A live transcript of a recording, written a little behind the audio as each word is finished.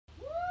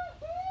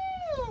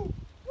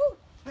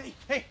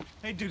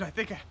Hey dude, I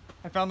think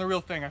I found the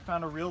real thing. I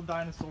found a real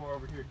dinosaur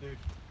over here, dude.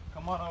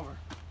 Come on over.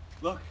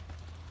 Look.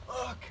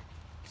 Look.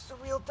 It's a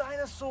real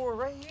dinosaur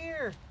right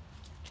here.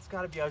 It's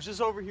gotta be. I was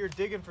just over here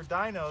digging for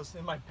dinos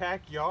in my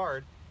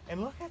backyard.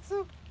 And look, that's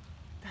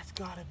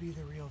gotta be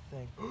the real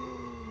thing.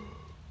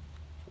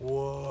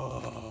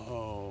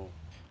 Whoa.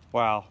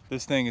 Wow,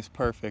 this thing is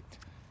perfect.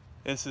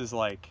 This is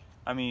like,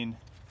 I mean,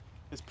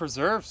 it's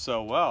preserved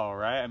so well,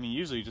 right? I mean,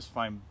 usually you just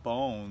find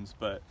bones,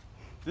 but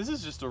this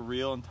is just a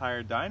real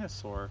entire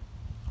dinosaur.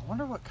 I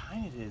wonder what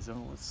kind it is. I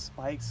mean, with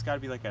spikes, it's gotta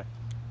be like a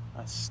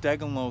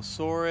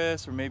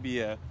Stegosaurus or maybe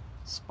a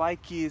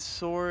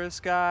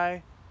Spikiosaurus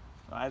guy.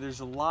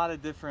 There's a lot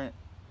of different,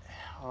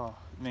 oh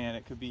man,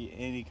 it could be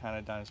any kind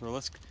of dinosaur.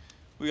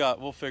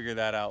 We'll figure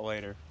that out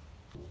later.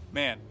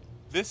 Man,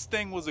 this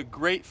thing was a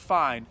great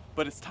find,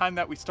 but it's time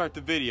that we start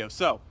the video.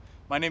 So,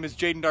 my name is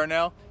Jaden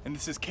Darnell, and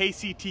this is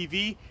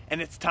KCTV,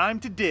 and it's time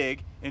to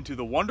dig into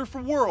the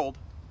wonderful world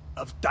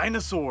of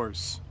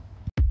dinosaurs.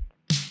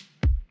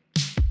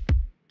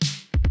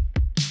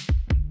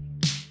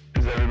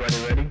 Is everybody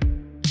ready?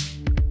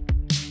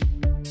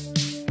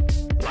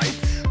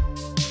 Lights.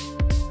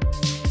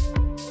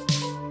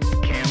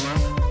 Camera.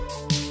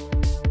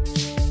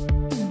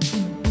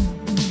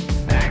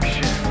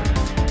 Action.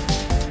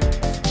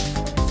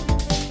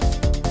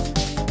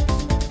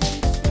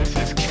 This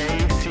is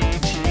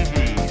KCTV,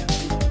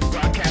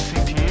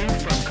 broadcasting to you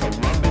from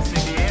Columbus,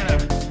 Indiana.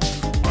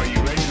 Are you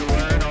ready to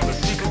learn all the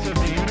secrets of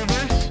the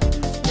universe?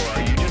 Or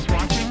are you just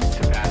watching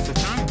to pass the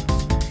time?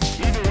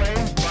 Either way,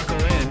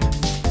 buckle in,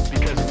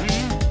 because we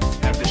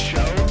have the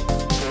show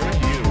for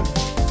you.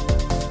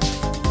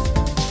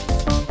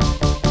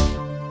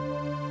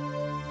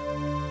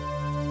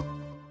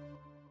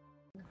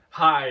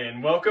 Hi,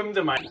 and welcome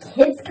to my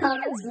Kids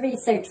Commons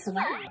Research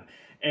Lab.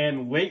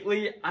 And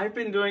lately, I've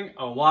been doing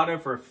a lot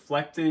of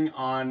reflecting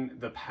on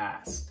the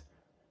past.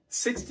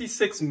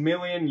 66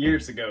 million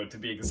years ago, to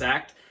be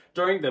exact,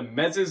 during the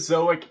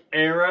Mesozoic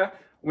era,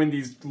 when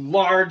these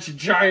large,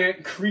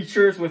 giant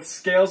creatures with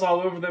scales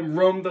all over them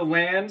roamed the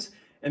land,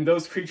 and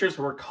those creatures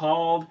were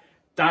called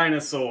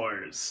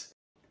dinosaurs.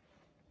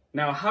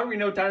 Now, how do we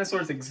know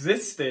dinosaurs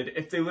existed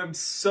if they lived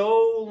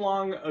so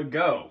long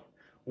ago?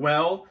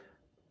 Well,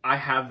 I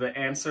have the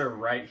answer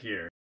right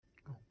here.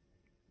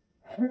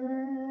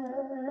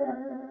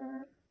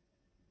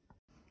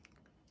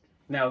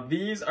 Now,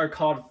 these are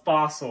called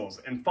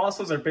fossils, and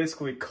fossils are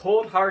basically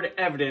cold, hard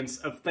evidence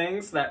of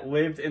things that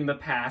lived in the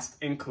past,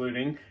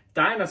 including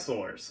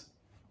dinosaurs.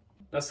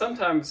 Now,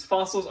 sometimes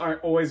fossils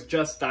aren't always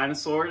just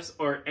dinosaurs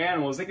or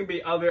animals. They can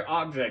be other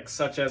objects,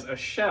 such as a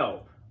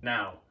shell.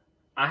 Now,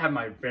 I have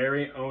my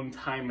very own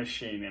time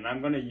machine, and I'm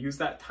going to use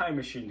that time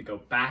machine to go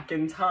back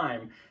in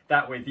time.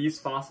 That way these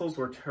fossils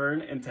were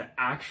turned into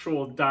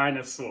actual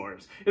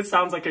dinosaurs. It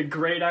sounds like a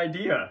great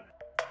idea.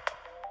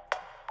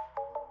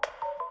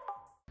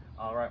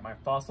 All right, my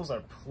fossils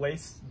are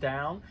placed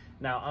down.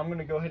 Now I'm going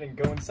to go ahead and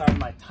go inside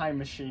my time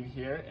machine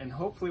here, and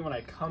hopefully when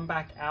I come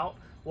back out,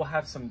 we'll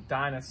have some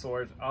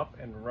dinosaurs up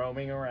and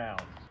roaming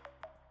around.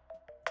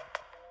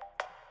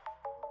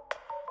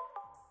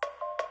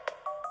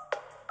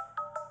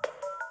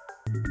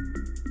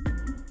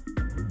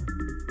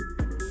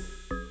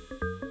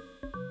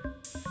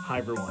 Hi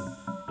everyone,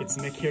 it's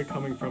Nick here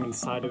coming from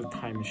inside of the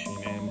time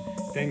machine, and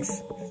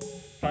things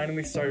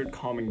finally started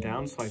calming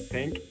down, so I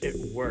think it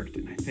worked,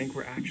 and I think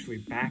we're actually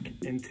back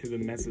into the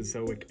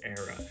Mesozoic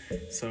era.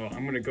 So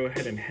I'm gonna go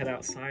ahead and head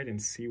outside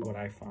and see what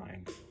I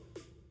find.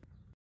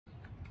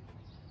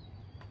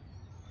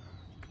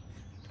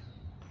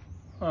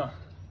 Huh.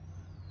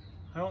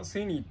 I don't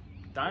see any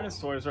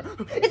dinosaurs. It's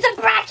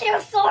a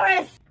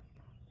Brachiosaurus!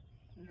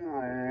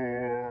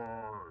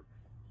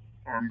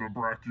 I'm the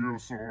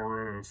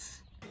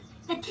Brachiosaurus.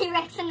 The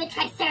T-Rex and the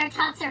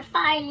Triceratops are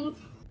fighting.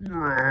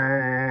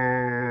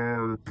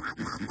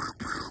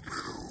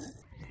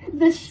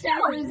 The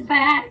shell is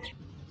back.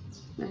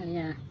 Oh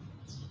yeah.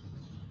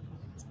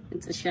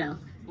 It's a shell.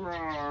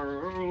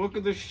 Look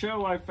at the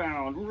shell I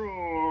found.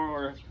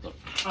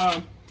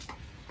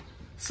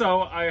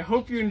 So I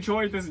hope you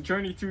enjoyed this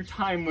journey through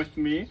time with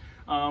me.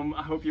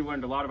 I hope you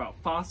learned a lot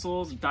about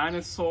fossils,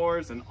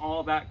 dinosaurs, and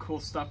all that cool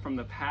stuff from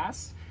the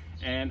past.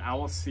 And I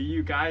will see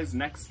you guys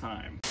next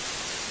time.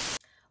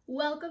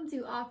 Welcome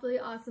to Awfully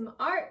Awesome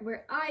Art,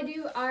 where I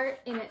do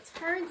art and it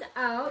turns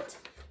out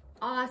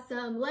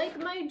awesome, like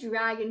my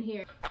dragon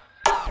here.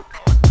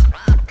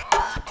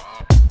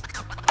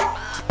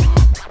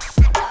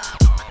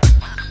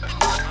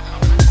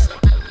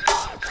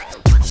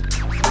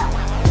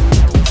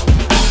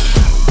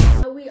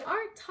 We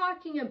aren't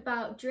talking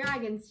about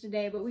dragons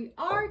today, but we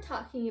are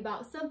talking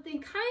about something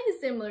kind of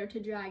similar to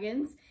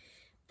dragons.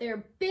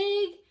 They're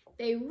big,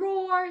 they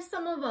roar,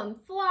 some of them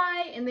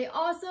fly, and they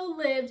also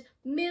lived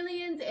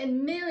millions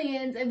and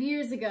millions of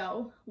years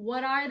ago.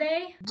 What are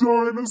they?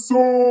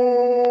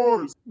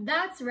 Dinosaurs!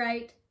 That's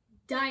right,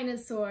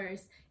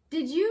 dinosaurs.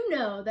 Did you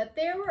know that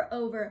there were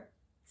over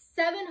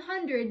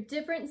 700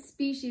 different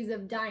species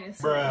of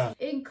dinosaurs,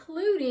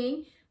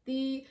 including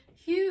the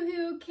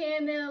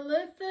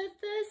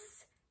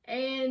Huhucanelithus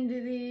and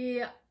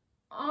the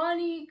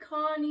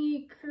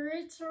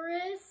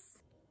Onychonycritoris.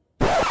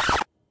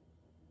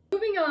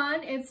 Moving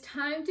on, it's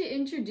time to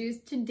introduce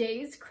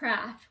today's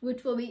craft,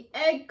 which will be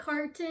egg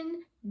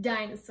carton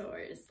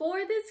dinosaurs. For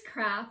this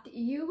craft,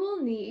 you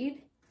will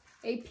need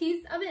a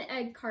piece of an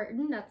egg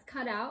carton that's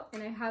cut out,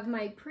 and I have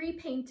my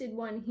pre-painted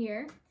one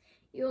here.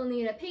 You will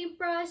need a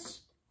paintbrush,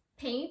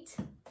 paint,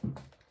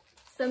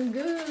 some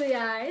googly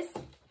eyes,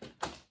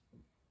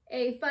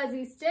 a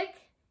fuzzy stick,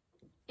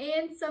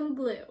 and some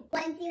glue.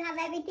 Once you have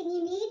everything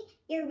you need,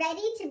 you're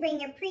ready to bring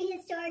your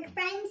prehistoric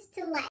friends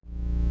to life.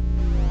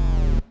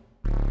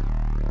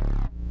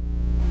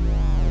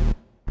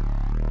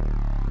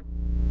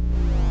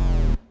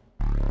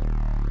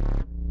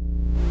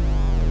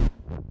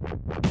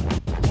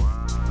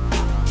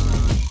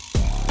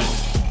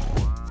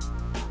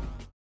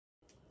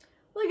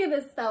 Look at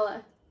this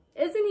fella.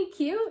 Isn't he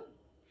cute?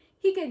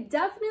 He could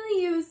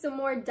definitely use some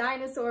more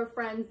dinosaur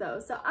friends though,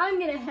 so I'm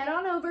gonna head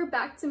on over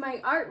back to my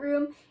art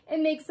room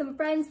and make some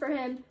friends for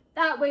him.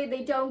 That way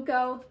they don't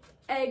go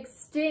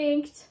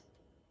extinct.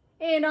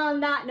 And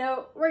on that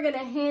note, we're gonna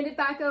hand it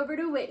back over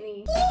to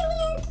Whitney.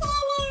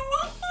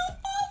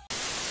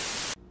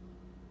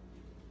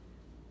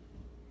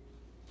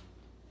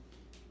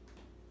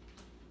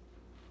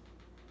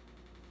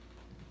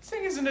 This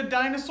thing isn't a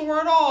dinosaur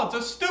at all. It's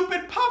a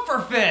stupid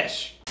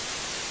pufferfish.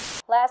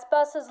 Last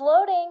bus is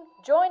loading.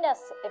 Join us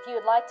if you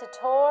would like to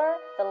tour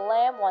the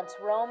land once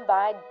roamed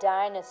by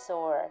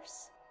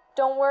dinosaurs.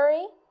 Don't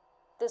worry,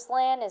 this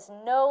land is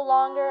no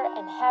longer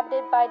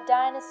inhabited by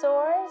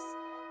dinosaurs.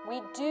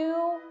 We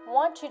do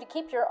want you to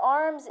keep your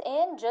arms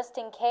in just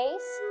in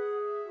case,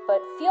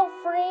 but feel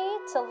free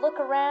to look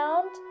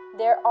around.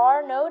 There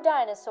are no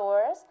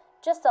dinosaurs,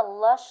 just a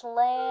lush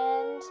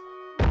land.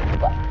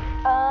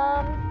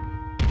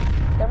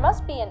 There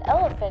must be an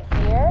elephant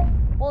here.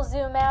 We'll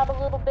zoom out a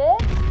little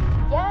bit.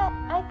 Yeah,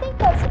 I think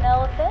that's an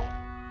elephant.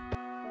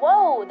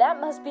 Whoa, that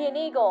must be an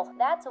eagle.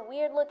 That's a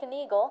weird looking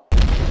eagle.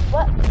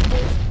 What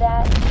is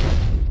that?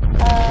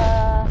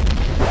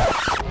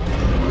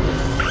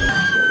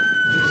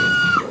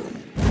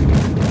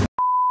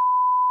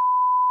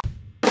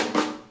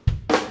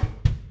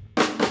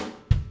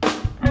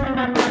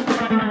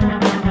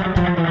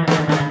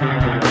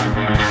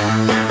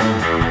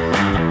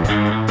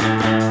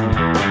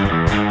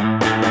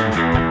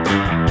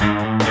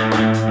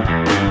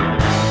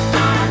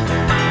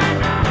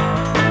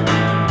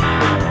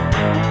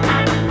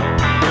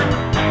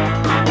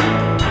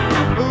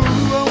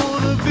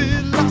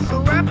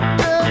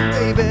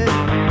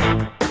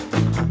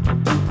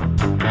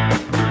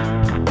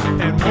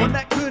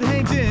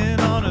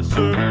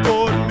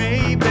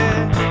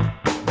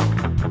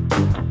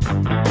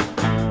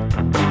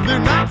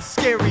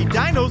 Scary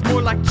dinos,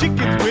 more like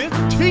chickens with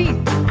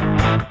teeth.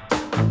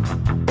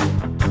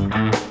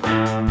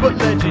 But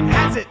legend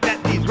has it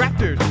that these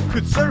raptors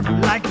could surf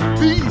like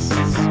beasts.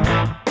 If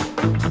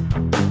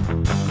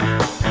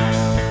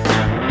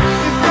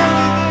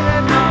only they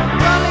had not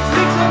gone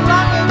extinct so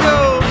long ago,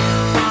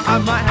 I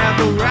might have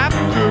a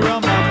raptor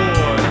on my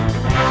board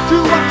to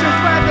watch us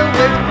ride the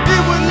wave.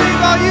 It would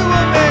leave all you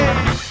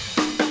amazed.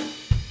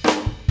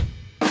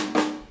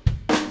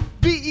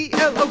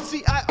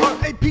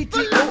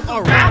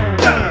 V-E-L-O-C-I-R-A-P-T-O-R,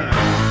 raptor.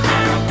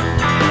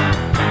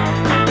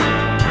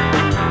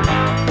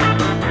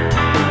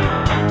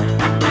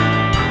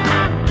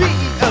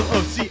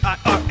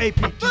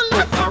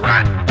 V-E-L-O-C-I-R-A-P-T-O-R,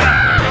 raptor.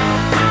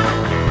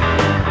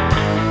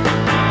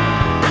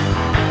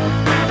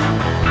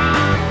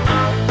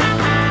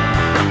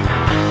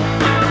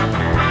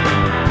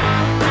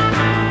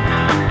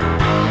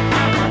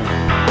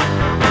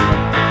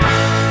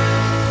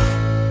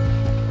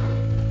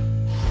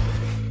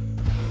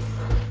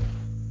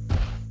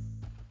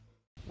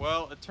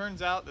 Well, it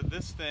turns out that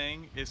this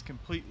thing is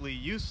completely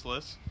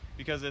useless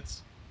because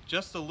it's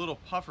just a little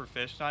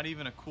pufferfish, not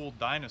even a cool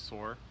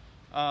dinosaur.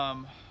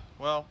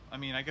 Well, I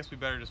mean, I guess we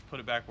better just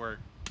put it back where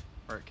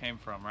it came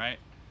from, right?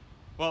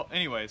 Well,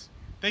 anyways,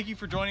 thank you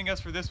for joining us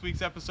for this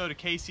week's episode of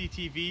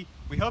KCTV.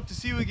 We hope to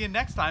see you again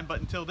next time,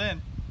 but until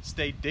then,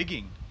 stay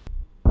digging.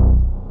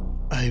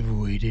 I've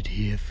waited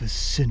here for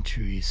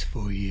centuries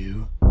for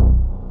you.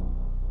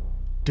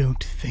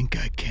 Don't think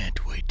I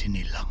can't wait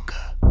any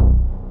longer.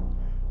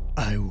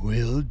 I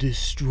will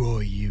destroy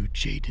you,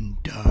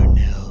 Jaden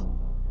Darnell,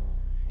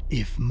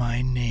 if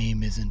my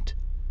name isn't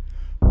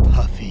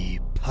Puffy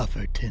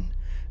Pufferton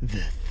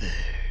the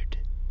Third.